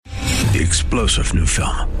The explosive new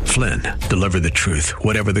film, Flynn, deliver the truth,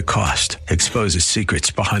 whatever the cost, exposes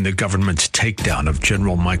secrets behind the government's takedown of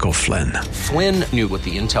General Michael Flynn. Flynn knew what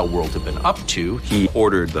the intel world had been up to. He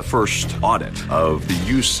ordered the first audit of the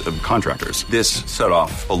use of contractors. This set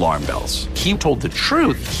off alarm bells. He told the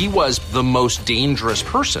truth. He was the most dangerous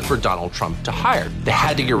person for Donald Trump to hire. They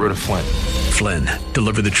had to get rid of Flynn. Flynn,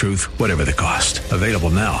 deliver the truth, whatever the cost. Available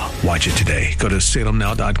now. Watch it today. Go to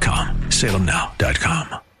salemnow.com.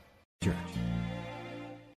 salemnow.com.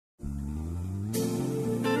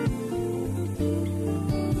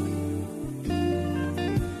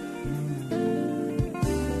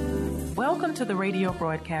 Welcome to the radio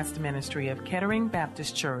broadcast ministry of Kettering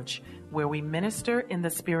Baptist Church, where we minister in the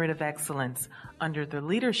spirit of excellence under the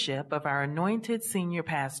leadership of our anointed senior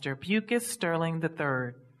pastor, Bucus Sterling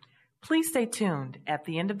III. Please stay tuned at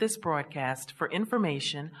the end of this broadcast for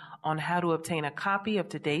information on how to obtain a copy of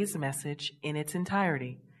today's message in its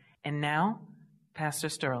entirety. And now, Pastor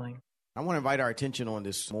Sterling. I want to invite our attention on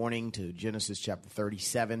this morning to Genesis chapter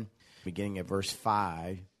 37, beginning at verse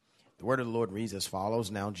 5. The word of the Lord reads as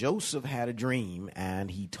follows. Now Joseph had a dream,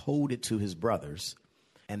 and he told it to his brothers,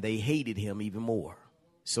 and they hated him even more.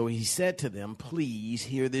 So he said to them, please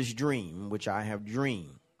hear this dream which I have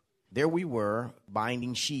dreamed. There we were,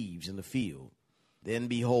 binding sheaves in the field. Then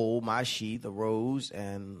behold, my sheaf arose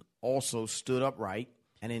and also stood upright.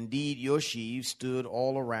 And indeed your sheaves stood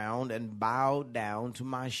all around and bowed down to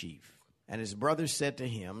my sheaf. And his brothers said to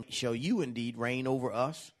him, shall you indeed reign over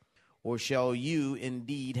us? Or shall you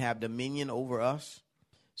indeed have dominion over us?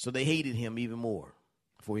 So they hated him even more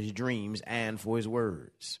for his dreams and for his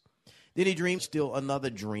words. Then he dreamed still another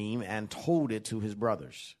dream and told it to his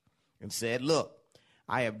brothers and said, look,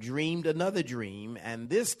 I have dreamed another dream, and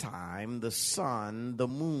this time the sun, the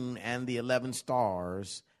moon, and the 11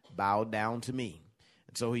 stars bowed down to me.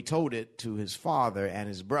 And so he told it to his father and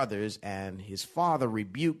his brothers, and his father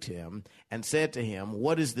rebuked him and said to him,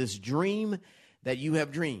 what is this dream that you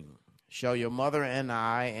have dreamed? Shall your mother and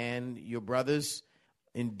I and your brothers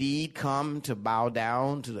indeed come to bow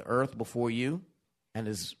down to the earth before you? And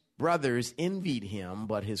his brothers envied him,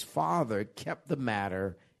 but his father kept the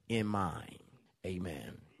matter in mind.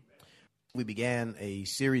 Amen. We began a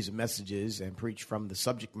series of messages and preached from the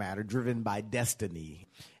subject matter driven by destiny.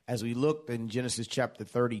 As we looked in Genesis chapter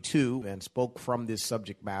 32 and spoke from this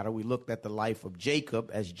subject matter, we looked at the life of Jacob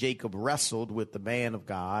as Jacob wrestled with the man of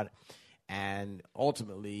God and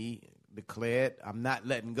ultimately declared, I'm not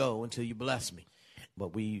letting go until you bless me.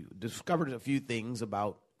 But we discovered a few things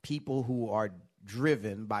about people who are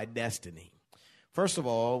driven by destiny. First of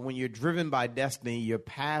all, when you're driven by destiny, your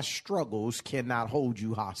past struggles cannot hold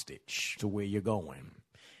you hostage to where you're going.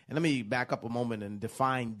 And let me back up a moment and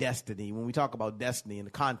define destiny. When we talk about destiny in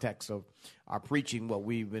the context of our preaching, what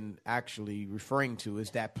we've been actually referring to is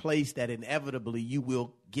that place that inevitably you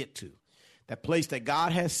will get to. That place that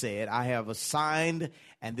God has said, I have assigned,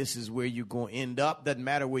 and this is where you're going to end up. Doesn't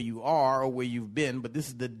matter where you are or where you've been, but this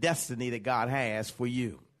is the destiny that God has for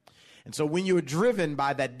you. And so when you're driven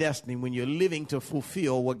by that destiny, when you're living to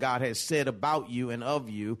fulfill what God has said about you and of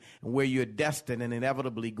you, and where you're destined and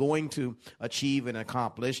inevitably going to achieve and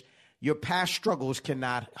accomplish, your past struggles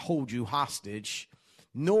cannot hold you hostage,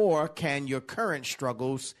 nor can your current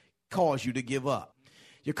struggles cause you to give up.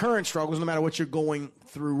 Your current struggles, no matter what you're going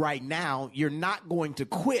through right now, you're not going to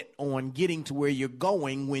quit on getting to where you're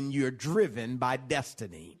going when you're driven by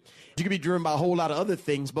destiny. You can be driven by a whole lot of other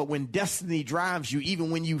things, but when destiny drives you,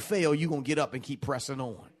 even when you fail, you're going to get up and keep pressing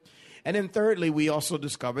on. And then thirdly, we also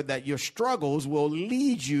discovered that your struggles will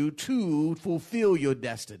lead you to fulfill your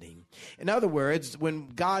destiny. In other words, when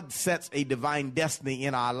God sets a divine destiny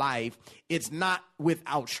in our life, it's not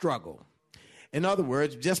without struggle. In other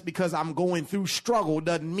words, just because I'm going through struggle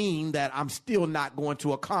doesn't mean that I'm still not going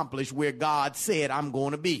to accomplish where God said I'm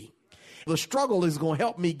going to be. The struggle is going to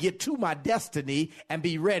help me get to my destiny and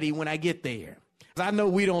be ready when I get there. I know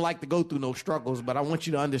we don't like to go through no struggles, but I want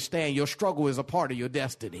you to understand your struggle is a part of your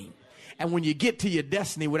destiny. And when you get to your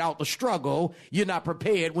destiny without the struggle, you're not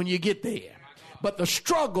prepared when you get there. But the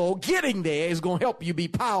struggle getting there is going to help you be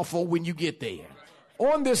powerful when you get there.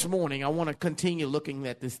 On this morning, I want to continue looking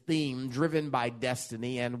at this theme, driven by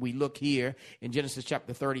destiny, and we look here in Genesis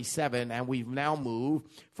chapter 37, and we've now moved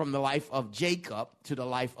from the life of Jacob to the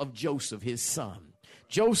life of Joseph, his son.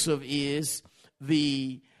 Joseph is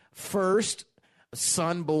the first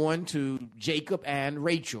son born to Jacob and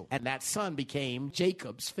Rachel, and that son became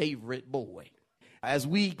Jacob's favorite boy. As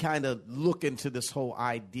we kind of look into this whole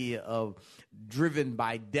idea of driven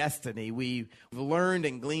by destiny, we've learned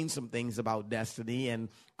and gleaned some things about destiny, and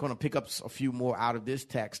going to pick up a few more out of this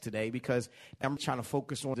text today, because I'm trying to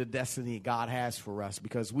focus on the destiny God has for us,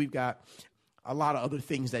 because we've got a lot of other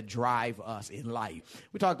things that drive us in life.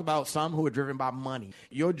 We talked about some who are driven by money.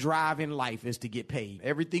 Your drive in life is to get paid.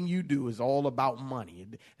 Everything you do is all about money.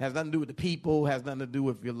 It has nothing to do with the people, has nothing to do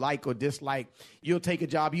with you like or dislike. You'll take a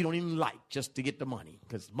job you don't even like just to get the money,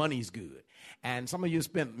 because money's good. And some of you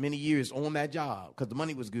spent many years on that job because the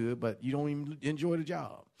money was good, but you don't even enjoy the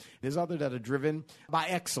job. There's others that are driven by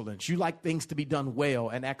excellence. You like things to be done well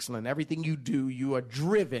and excellent. Everything you do, you are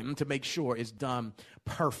driven to make sure it's done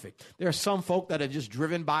perfect. There are some folk that are just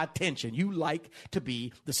driven by attention. You like to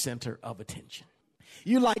be the center of attention.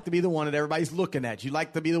 You like to be the one that everybody's looking at. You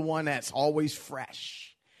like to be the one that's always fresh.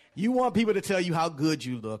 You want people to tell you how good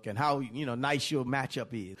you look and how, nice your matchup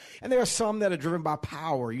is. And there are some that are driven by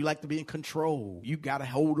power. You like to be in control. You got to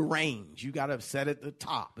hold the reins. You got to set at the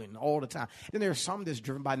top and all the time. Then there are some that's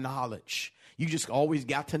driven by knowledge. You just always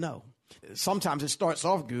got to know. Sometimes it starts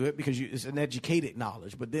off good because it's an educated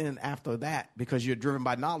knowledge. But then after that, because you're driven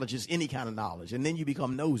by knowledge, it's any kind of knowledge. And then you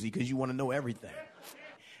become nosy because you want to know everything.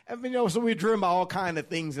 And, so we're driven by all kinds of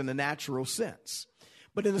things in the natural sense.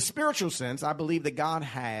 But in the spiritual sense, I believe that God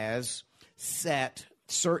has set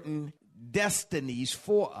certain destinies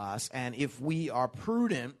for us. And if we are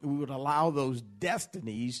prudent, we would allow those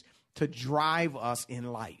destinies to drive us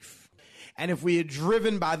in life. And if we are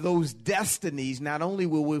driven by those destinies, not only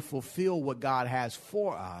will we fulfill what God has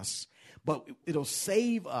for us, but it'll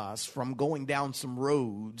save us from going down some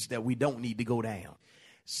roads that we don't need to go down.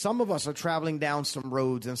 Some of us are traveling down some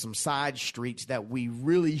roads and some side streets that we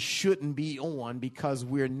really shouldn't be on because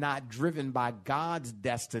we're not driven by God's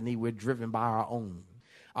destiny. We're driven by our own.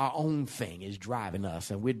 Our own thing is driving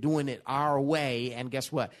us, and we're doing it our way. And guess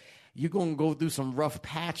what? You're going to go through some rough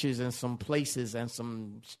patches and some places and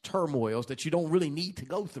some turmoils that you don't really need to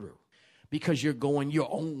go through because you're going your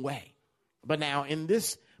own way. But now in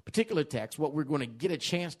this particular text, what we're going to get a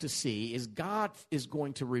chance to see is God is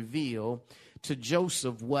going to reveal to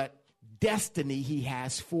Joseph what destiny he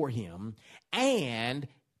has for him. And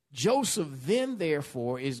Joseph then,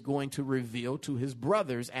 therefore, is going to reveal to his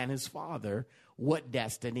brothers and his father what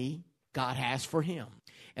destiny God has for him.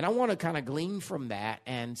 And I want to kind of glean from that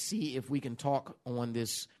and see if we can talk on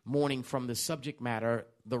this morning from the subject matter,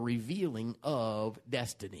 the revealing of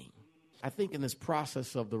destiny. I think in this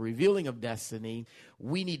process of the revealing of destiny,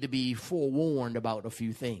 we need to be forewarned about a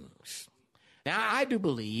few things. Now, I do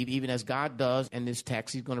believe, even as God does in this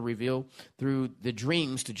text, he's going to reveal through the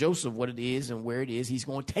dreams to Joseph what it is and where it is he's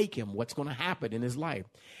going to take him, what's going to happen in his life.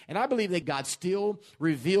 And I believe that God still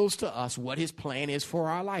reveals to us what his plan is for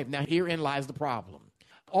our life. Now, herein lies the problem.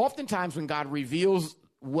 Oftentimes when God reveals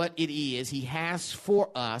what it is he has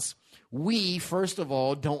for us, we, first of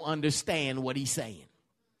all, don't understand what he's saying,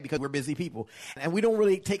 because we're busy people. And we don't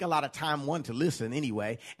really take a lot of time, one, to listen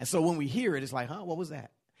anyway. And so when we hear it, it's like, what was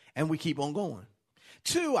that? And we keep on going.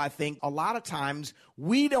 Two, I think a lot of times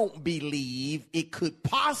we don't believe it could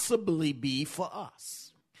possibly be for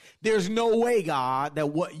us. There's no way, God, that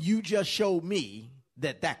what you just showed me,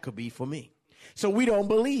 that could be for me. So we don't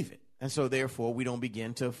believe it. And so therefore we don't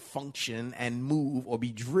begin to function and move or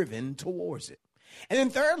be driven towards it. And then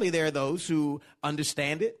thirdly, there are those who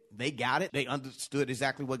understand it. They got it. They understood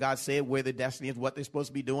exactly what God said, where their destiny is, what they're supposed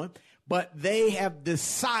to be doing. But they have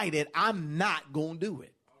decided, I'm not going to do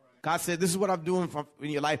it. God said, this is what I'm doing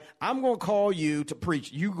in your life. I'm going to call you to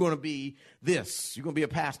preach. You're going to be this. You're going to be a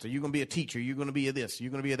pastor. You're going to be a teacher. You're going to be a this.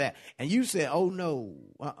 You're going to be a that. And you said, oh, no,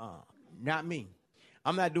 not me.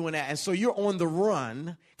 I'm not doing that. And so you're on the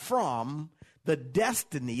run from the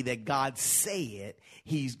destiny that God said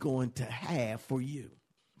he's going to have for you.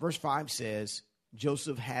 Verse 5 says,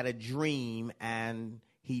 Joseph had a dream and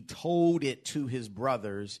he told it to his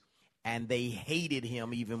brothers, and they hated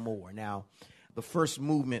him even more. Now, the first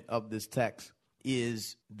movement of this text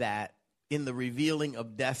is that in the revealing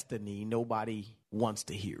of destiny, nobody wants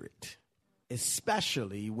to hear it,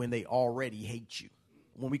 especially when they already hate you.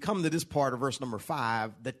 When we come to this part of verse number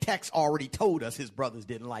 5, the text already told us his brothers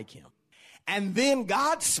didn't like him. And then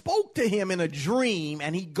God spoke to him in a dream,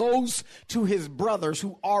 and he goes to his brothers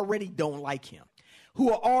who already don't like him,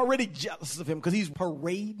 who are already jealous of him because he's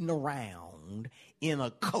parading around in a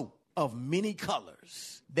coat of many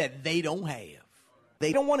colors that they don't have.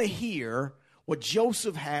 They don't want to hear what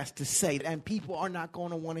Joseph has to say, and people are not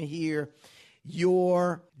going to want to hear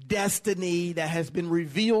your destiny that has been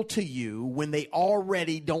revealed to you when they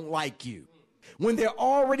already don't like you, when they're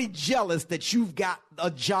already jealous that you've got a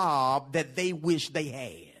job that they wish they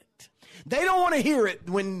had. They don't want to hear it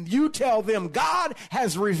when you tell them, God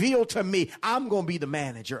has revealed to me, I'm going to be the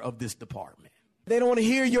manager of this department. They don't want to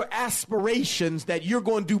hear your aspirations that you're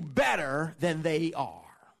going to do better than they are.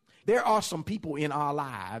 There are some people in our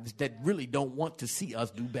lives that really don't want to see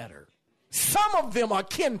us do better. Some of them are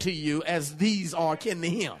kin to you as these are kin to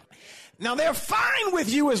him. Now, they're fine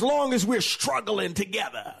with you as long as we're struggling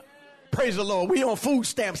together. Praise the Lord. We on food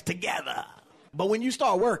stamps together. But when you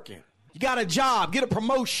start working, you got a job, get a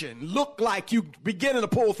promotion, look like you beginning to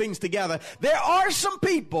pull things together, there are some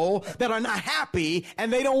people that are not happy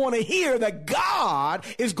and they don't want to hear that God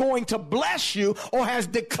is going to bless you or has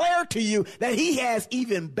declared to you that he has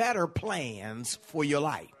even better plans for your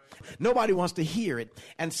life. Nobody wants to hear it.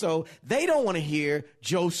 And so they don't want to hear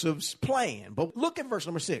Joseph's plan. But look at verse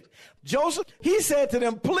number 6. Joseph, he said to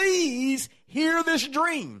them, please hear this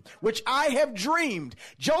dream, which I have dreamed.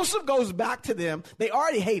 Joseph goes back to them. They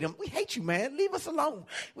already hate him. We hate you, man. Leave us alone.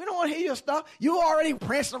 We don't want to hear your stuff. You already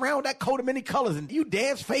prancing around with that coat of many colors and you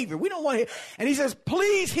dad's favorite. We don't want to hear. And he says,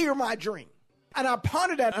 please hear my dream. And I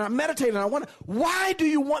pondered that and I meditated and I wondered, why do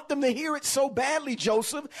you want them to hear it so badly,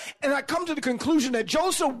 Joseph? And I come to the conclusion that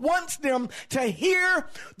Joseph wants them to hear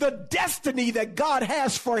the destiny that God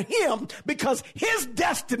has for him because his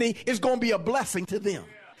destiny is going to be a blessing to them.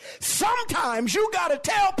 Sometimes you got to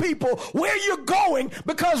tell people where you're going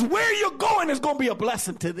because where you're going is going to be a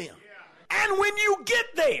blessing to them. And when you get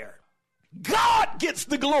there, God gets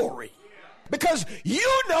the glory. Because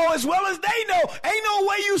you know as well as they know, ain't no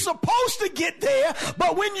way you supposed to get there.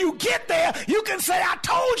 But when you get there, you can say, I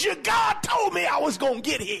told you, God told me I was going to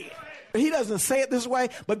get here. He doesn't say it this way,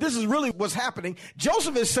 but this is really what's happening.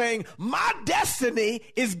 Joseph is saying, my destiny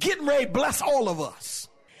is getting ready to bless all of us.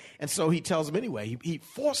 And so he tells them anyway, he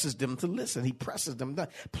forces them to listen. He presses them down.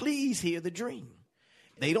 Please hear the dream.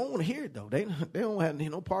 They don't want to hear it, though. They don't have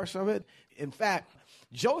no parts of it. In fact,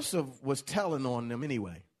 Joseph was telling on them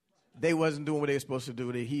anyway. They wasn't doing what they were supposed to do.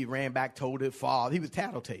 He ran back, told it, father. He was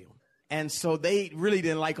tattletale. And so they really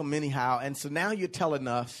didn't like him anyhow. And so now you're telling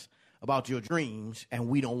us about your dreams, and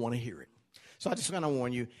we don't want to hear it. So I just want to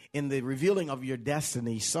warn you, in the revealing of your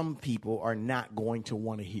destiny, some people are not going to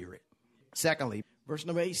want to hear it. Secondly, verse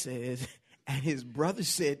number 8 says, and his brother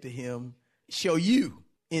said to him, shall you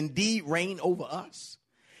indeed reign over us?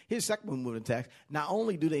 Here's the second one in the text. Not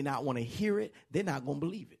only do they not want to hear it, they're not going to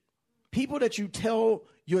believe it. People that you tell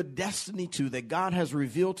your destiny to, that God has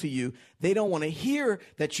revealed to you, they don't want to hear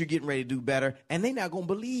that you're getting ready to do better, and they're not going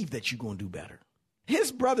to believe that you're going to do better.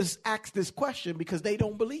 His brothers asked this question because they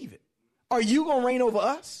don't believe it. Are you going to reign over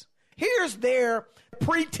us? Here's their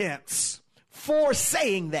pretense for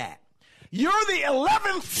saying that. You're the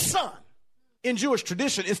 11th son. In Jewish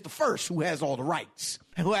tradition, it's the first who has all the rights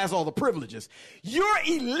and who has all the privileges. You're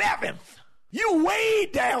 11th. You way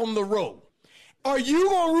down the road. Are you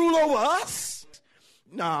going to rule over us?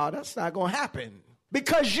 No, that's not going to happen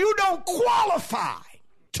because you don't qualify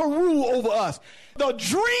to rule over us. The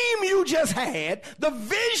dream you just had, the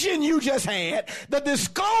vision you just had, the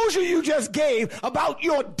disclosure you just gave about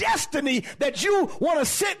your destiny that you want to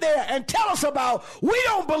sit there and tell us about, we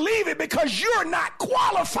don't believe it because you're not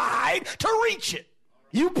qualified to reach it.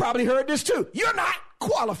 You probably heard this too. You're not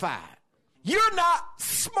qualified. You're not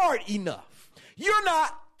smart enough. You're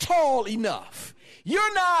not tall enough.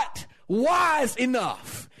 You're not wise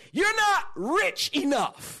enough. You're not rich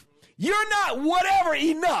enough. You're not whatever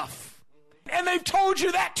enough. And they've told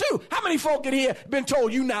you that too. How many folk in here been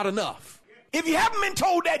told you not enough? If you haven't been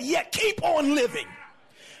told that yet, keep on living.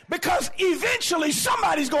 Because eventually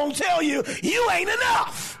somebody's going to tell you, you ain't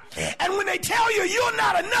enough. And when they tell you you're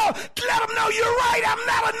not enough, let them know you're right, I'm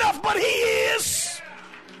not enough, but he is.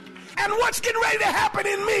 And what's getting ready to happen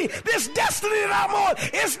in me, this destiny that I'm on,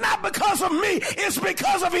 it's not because of me, it's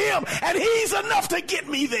because of him. And he's enough to get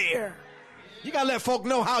me there. You got to let folk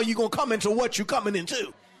know how you're going to come into what you're coming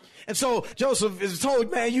into. And so Joseph is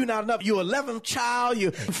told, man, you're not enough. You're 11th child.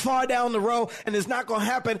 You're far down the road, and it's not going to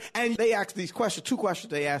happen. And they ask these questions, two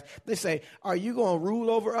questions they ask. They say, are you going to rule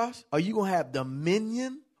over us? Are you going to have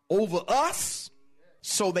dominion over us?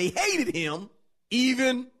 So they hated him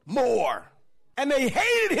even more. And they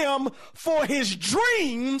hated him for his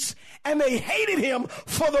dreams, and they hated him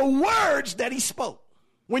for the words that he spoke.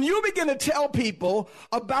 When you begin to tell people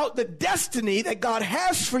about the destiny that God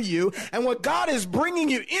has for you and what God is bringing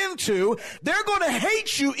you into, they're going to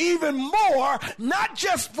hate you even more, not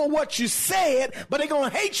just for what you said, but they're going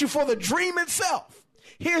to hate you for the dream itself.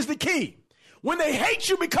 Here's the key. When they hate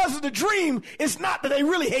you because of the dream, it's not that they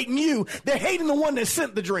really hating you. They're hating the one that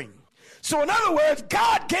sent the dream. So in other words,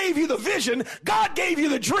 God gave you the vision. God gave you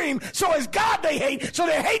the dream. So it's God they hate. So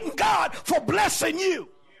they're hating God for blessing you.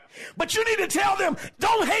 But you need to tell them,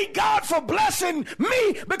 don't hate God for blessing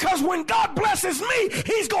me, because when God blesses me,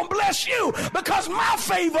 he's going to bless you, because my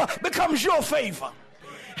favor becomes your favor.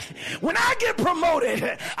 When I get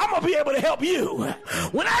promoted, I'm going to be able to help you.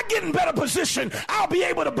 When I get in better position, I'll be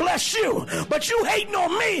able to bless you. But you hating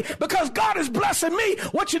on me because God is blessing me.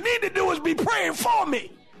 What you need to do is be praying for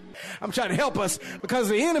me. I'm trying to help us, because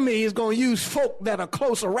the enemy is going to use folk that are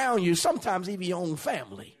close around you, sometimes even your own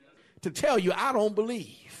family, to tell you, I don't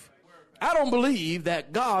believe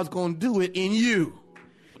that God's going to do it in you.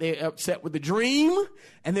 They're upset with the dream,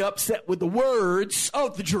 and they're upset with the words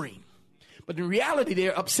of the dream. But in reality,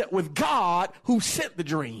 they're upset with God, who sent the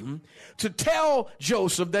dream to tell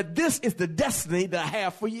Joseph that this is the destiny that I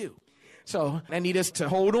have for you. So I need us to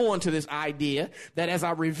hold on to this idea that as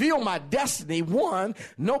I reveal my destiny, one,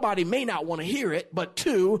 nobody may not want to hear it, but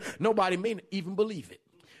two, nobody may even believe it.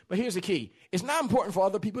 But here's the key. It's not important for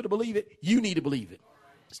other people to believe it. You need to believe it.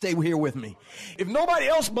 Stay here with me. If nobody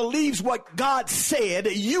else believes what God said,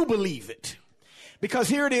 you believe it. Because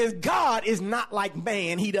here it is, God is not like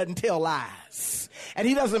man. He doesn't tell lies. And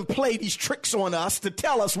he doesn't play these tricks on us to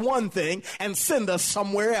tell us one thing and send us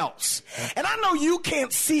somewhere else. And I know you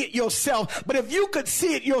can't see it yourself, but if you could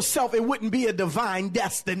see it yourself, it wouldn't be a divine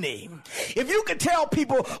destiny. If you could tell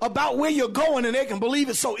people about where you're going and they can believe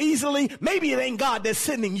it so easily, maybe it ain't God that's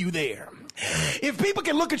sending you there. If people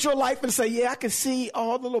can look at your life and say, yeah, I can see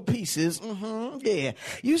all the little pieces. Yeah.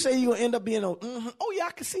 You say you're going to end up being oh, yeah,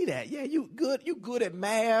 I can see that. Yeah, you good at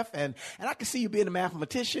math, and I can see you being a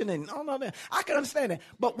mathematician and all of that. I can understand that.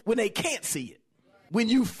 But when they can't see it, when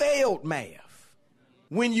you failed math,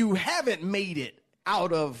 when you haven't made it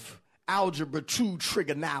out of algebra 2 trig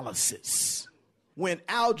analysis, when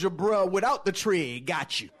algebra without the trig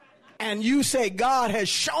got you, and you say, God has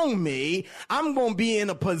shown me I'm going to be in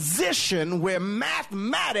a position where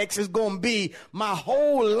mathematics is going to be my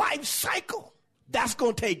whole life cycle. That's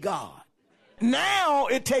going to take God. Now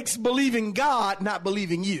it takes believing God, not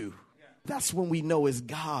believing you. That's when we know it's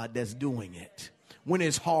God that's doing it, when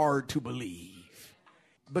it's hard to believe.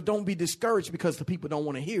 But don't be discouraged because the people don't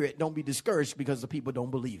want to hear it. Don't be discouraged because the people don't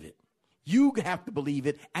believe it. You have to believe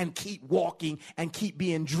it and keep walking and keep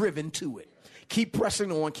being driven to it. Keep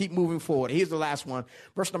pressing on, keep moving forward. Here's the last one.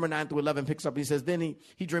 Verse number 9 through 11 picks up. He says, then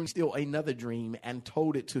he dreamed still another dream and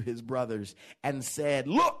told it to his brothers and said,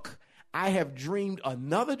 look, I have dreamed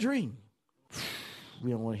another dream.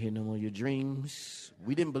 We don't want to hear no more of your dreams.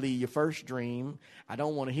 We didn't believe your first dream. I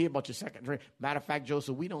don't want to hear about your second dream. Matter of fact,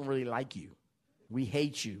 Joseph, we don't really like you. We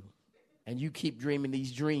hate you. And you keep dreaming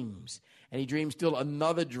these dreams. And he dreamed still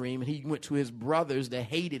another dream, and he went to his brothers that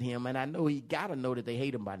hated him. And I know he got to know that they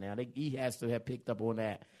hate him by now. He has to have picked up on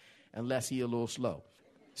that, unless he's a little slow.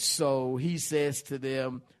 So he says to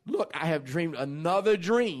them, look, I have dreamed another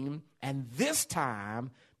dream, and this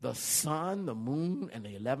time the sun, the moon, and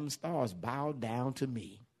the 11 stars bowed down to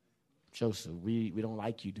me. Joseph, we don't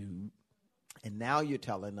like you, dude. And now you're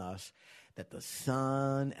telling us that the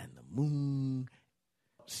sun and the moon,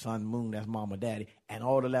 sun, moon, that's mama, daddy, and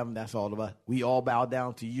all 11, that's all of us. We all bow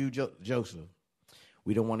down to you, Joseph.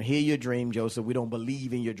 We don't want to hear your dream, Joseph. We don't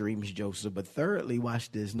believe in your dreams, Joseph. But thirdly,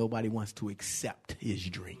 watch this, nobody wants to accept his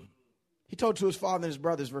dream. He told to his father and his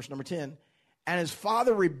brothers, verse number 10, and his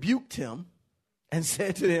father rebuked him and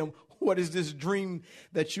said to them, what is this dream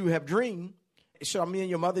that you have dreamed? Shall me and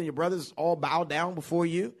your mother and your brothers all bow down before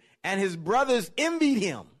you? And his brothers envied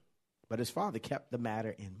him, but his father kept the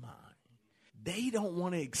matter in mind. They don't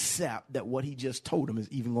want to accept that what he just told them is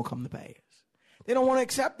even going to come to pass. They don't want to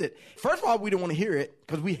accept it. First of all, we don't want to hear it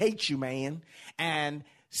because we hate you, man. And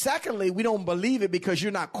secondly, we don't believe it because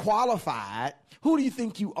you're not qualified. Who do you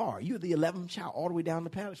think you are? You're the 11th child all the way down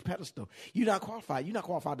the pedestal. You're not qualified. You're not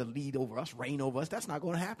qualified to lead over us, reign over us. That's not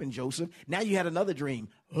going to happen, Joseph. Now you had another dream.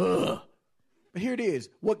 Ugh. But here it is.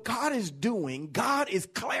 What God is doing, God is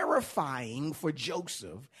clarifying for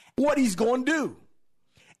Joseph what he's going to do.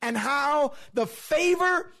 And how the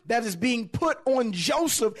favor that is being put on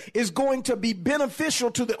Joseph is going to be beneficial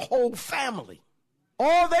to the whole family.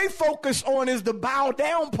 All they focus on is the bow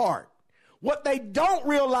down part. What they don't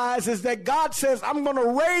realize is that God says, I'm going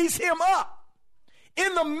to raise him up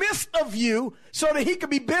in the midst of you so that he can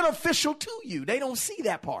be beneficial to you. They don't see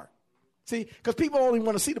that part. See, because people only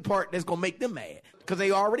want to see the part that's going to make them mad. Because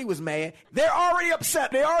they already was mad. They're already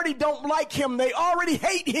upset. They already don't like him. They already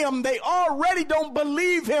hate him. They already don't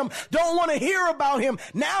believe him. Don't want to hear about him.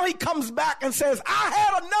 Now he comes back and says, I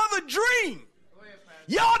had another dream.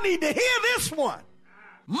 Y'all need to hear this one.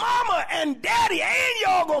 Mama and daddy and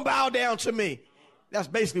y'all going to bow down to me. That's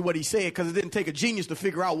basically what he said, because it didn't take a genius to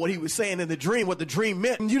figure out what he was saying in the dream, what the dream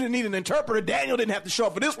meant. And you didn't need an interpreter. Daniel didn't have to show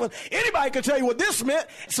up for this one. Anybody could tell you what this meant.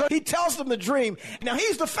 So he tells them the dream. Now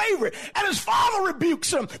he's the favorite, and his father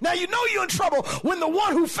rebukes him. Now you know you're in trouble when the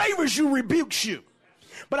one who favors you rebukes you.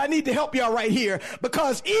 But I need to help y'all right here,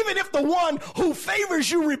 because even if the one who favors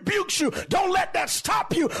you rebukes you, don't let that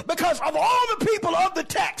stop you, because of all the people of the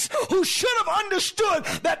text who should have understood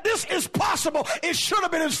that this is possible, it should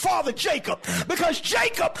have been his father Jacob, because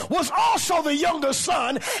Jacob was also the younger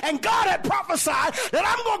son, and God had prophesied that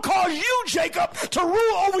I'm going to cause you, Jacob, to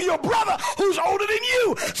rule over your brother who's older than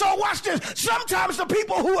you. So watch this. Sometimes the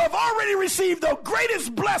people who have already received the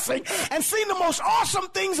greatest blessing and seen the most awesome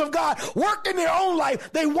things of God work in their own life,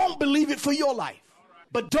 they won't believe it for your life.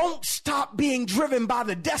 But don't stop being driven by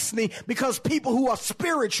the destiny, because people who are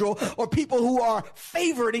spiritual or people who are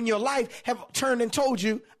favored in your life have turned and told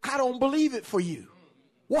you, I don't believe it for you.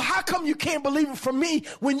 Well, how come you can't believe it for me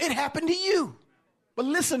when it happened to you? But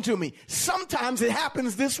listen to me. Sometimes it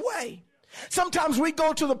happens this way. Sometimes we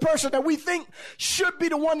go to the person that we think should be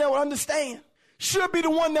the one that will understand, should be the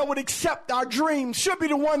one that would accept our dreams, should be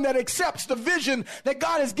the one that accepts the vision that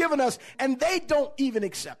God has given us, and they don't even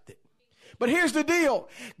accept it. But here's the deal.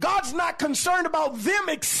 God's not concerned about them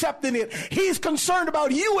accepting it. He's concerned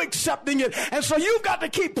about you accepting it. And so you've got to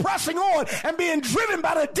keep pressing on and being driven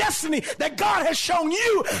by the destiny that God has shown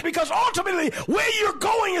you, because ultimately where you're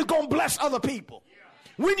going is going to bless other people.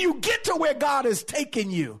 When you get to where God is taking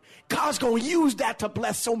you, God's going to use that to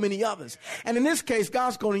bless so many others. And in this case,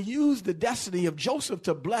 God's going to use the destiny of Joseph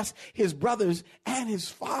to bless his brothers and his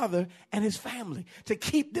father and his family, to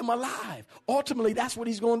keep them alive. Ultimately, that's what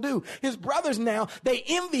he's going to do. His brothers now, they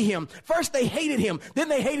envy him. First, they hated him. Then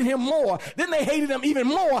they hated him more. Then they hated him even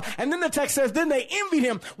more. And then the text says, then they envied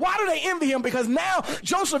him. Why do they envy him? Because now,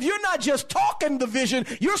 Joseph, you're not just talking the vision.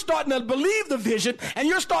 You're starting to believe the vision, and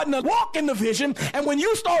you're starting to walk in the vision. And when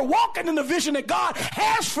you start walking in the vision that God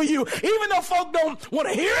has for you, even though folks don't want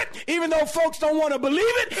to hear it, even though folks don't want to believe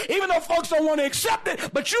it, even though folks don't want to accept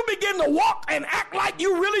it, but you begin to walk and act like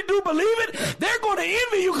you really do believe it, they're going to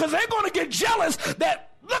envy you, because they're going to get jealous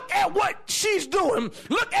that look at what she's doing.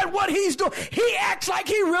 Look at what he's doing. He acts like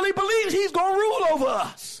he really believes he's going to rule over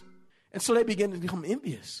us. And so they begin to become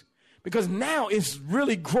envious, because now it's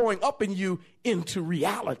really growing up in you into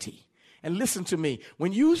reality. And listen to me,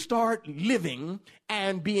 when you start living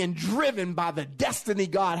and being driven by the destiny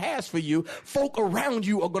God has for you, folk around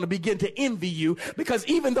you are going to begin to envy you, because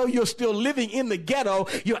even though you're still living in the ghetto,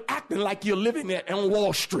 you're acting like you're living on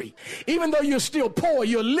Wall Street. Even though you're still poor,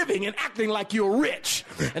 you're living and acting like you're rich.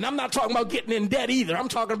 And I'm not talking about getting in debt either. I'm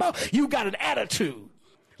talking about you got an attitude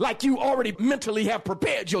like you already mentally have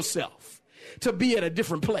prepared yourself to be at a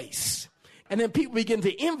different place. And then people begin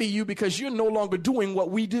to envy you because you're no longer doing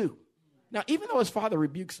what we do. Now, even though his father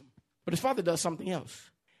rebukes him, but his father does something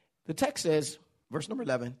else. The text says, verse number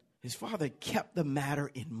 11, his father kept the matter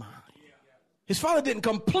in mind. His father didn't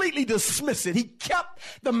completely dismiss it. He kept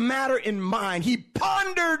the matter in mind. He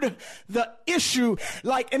pondered the issue,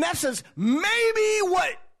 like, in essence, maybe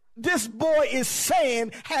what this boy is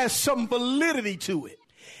saying has some validity to it.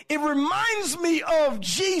 It reminds me of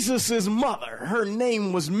Jesus's mother. Her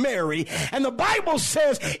name was Mary. And the Bible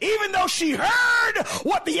says, even though she heard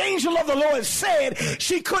what the angel of the Lord said,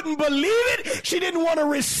 she couldn't believe it. She didn't want to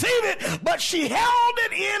receive it, but she held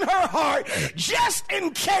it in her heart just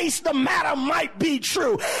in case the matter might be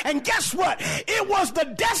true. And guess what? It was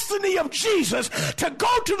the destiny of Jesus to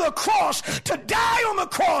go to the cross, to die on the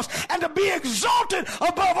cross, and to be exalted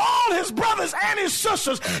above all his brothers and his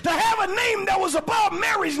sisters, to have a name that was above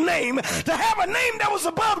Mary's name, to have a name that was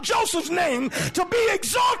above Joseph's name, to be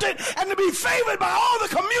exalted and to be favored by all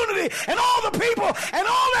the community and all the people and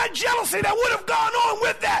all that jealousy that would have gone on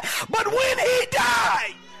with that. But when he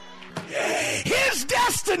died, his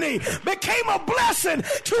destiny became a blessing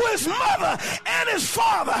to his mother and his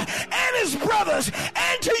father and his brothers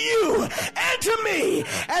and to you and to me.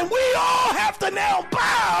 And we all have to now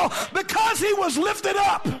bow because he was lifted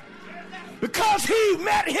up, because he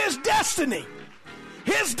met his destiny.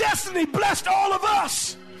 His destiny blessed all of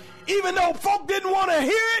us. Even though folk didn't want to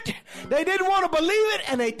hear it, they didn't want to believe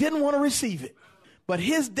it, and they didn't want to receive it. But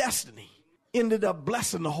his destiny ended up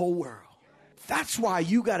blessing the whole world. That's why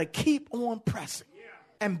you got to keep on pressing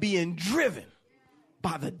and being driven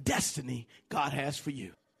by the destiny God has for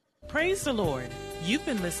you. Praise the Lord. You've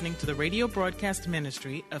been listening to the radio broadcast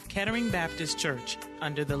ministry of Kettering Baptist Church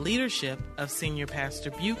under the leadership of Senior Pastor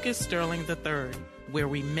Bucus Sterling III, where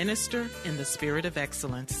we minister in the spirit of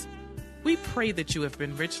excellence. We pray that you have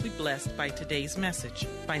been richly blessed by today's message.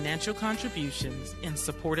 Financial contributions in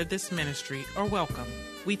support of this ministry are welcome.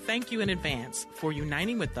 We thank you in advance for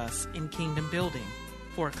uniting with us in kingdom building.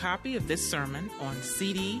 For a copy of this sermon on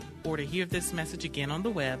CD or to hear this message again on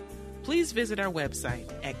the web, please visit our website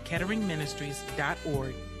at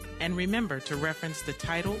ketteringministries.org and remember to reference the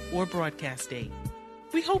title or broadcast date.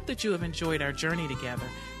 We hope that you have enjoyed our journey together,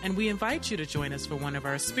 and we invite you to join us for one of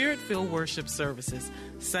our Spirit-filled worship services,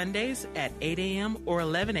 Sundays at 8 a.m. or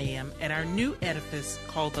 11 a.m. at our new edifice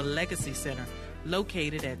called the Legacy Center,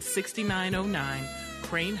 located at 6909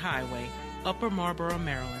 Crane Highway, Upper Marlboro,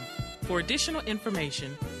 Maryland. For additional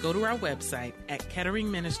information, go to our website at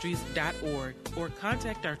ketteringministries.org or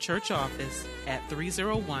contact our church office at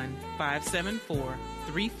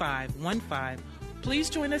 301-574-3515.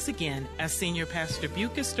 Please join us again as Senior Pastor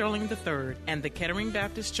Bucas Sterling III and the Kettering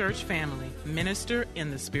Baptist Church family minister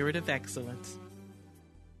in the spirit of excellence.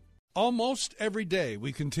 Almost every day,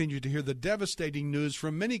 we continue to hear the devastating news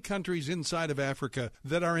from many countries inside of Africa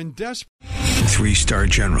that are in desperate... 3-star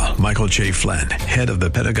General Michael J. Flynn, head of the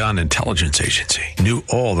Pentagon Intelligence Agency, knew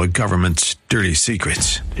all the government's dirty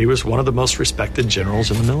secrets. He was one of the most respected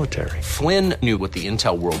generals in the military. Flynn knew what the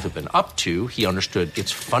intel world had been up to. He understood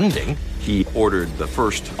its funding. He ordered the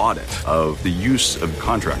first audit of the use of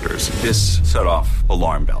contractors. This set off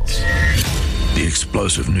alarm bells. The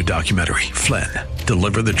explosive new documentary, Flynn,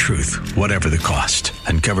 Deliver the Truth, Whatever the Cost,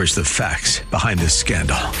 uncovers the facts behind this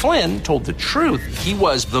scandal. Flynn told the truth. He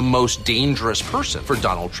was the most dangerous person for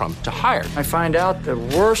Donald Trump to hire. I find out the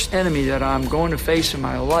worst enemy that I'm going to face in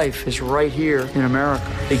my life is right here in America.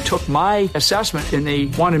 They took my assessment and they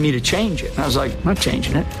wanted me to change it. And I was like, I'm not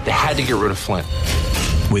changing it. They had to get rid of Flynn.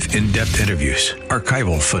 With in-depth interviews,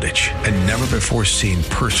 archival footage, and never-before-seen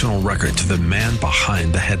personal records of the man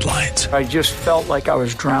behind the headlines. I just felt like I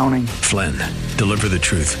was drowning. Flynn, Deliver the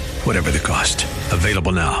Truth, Whatever the Cost.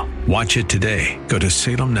 Available now. Watch it today. Go to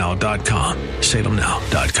salemnow.com.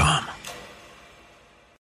 salemnow.com.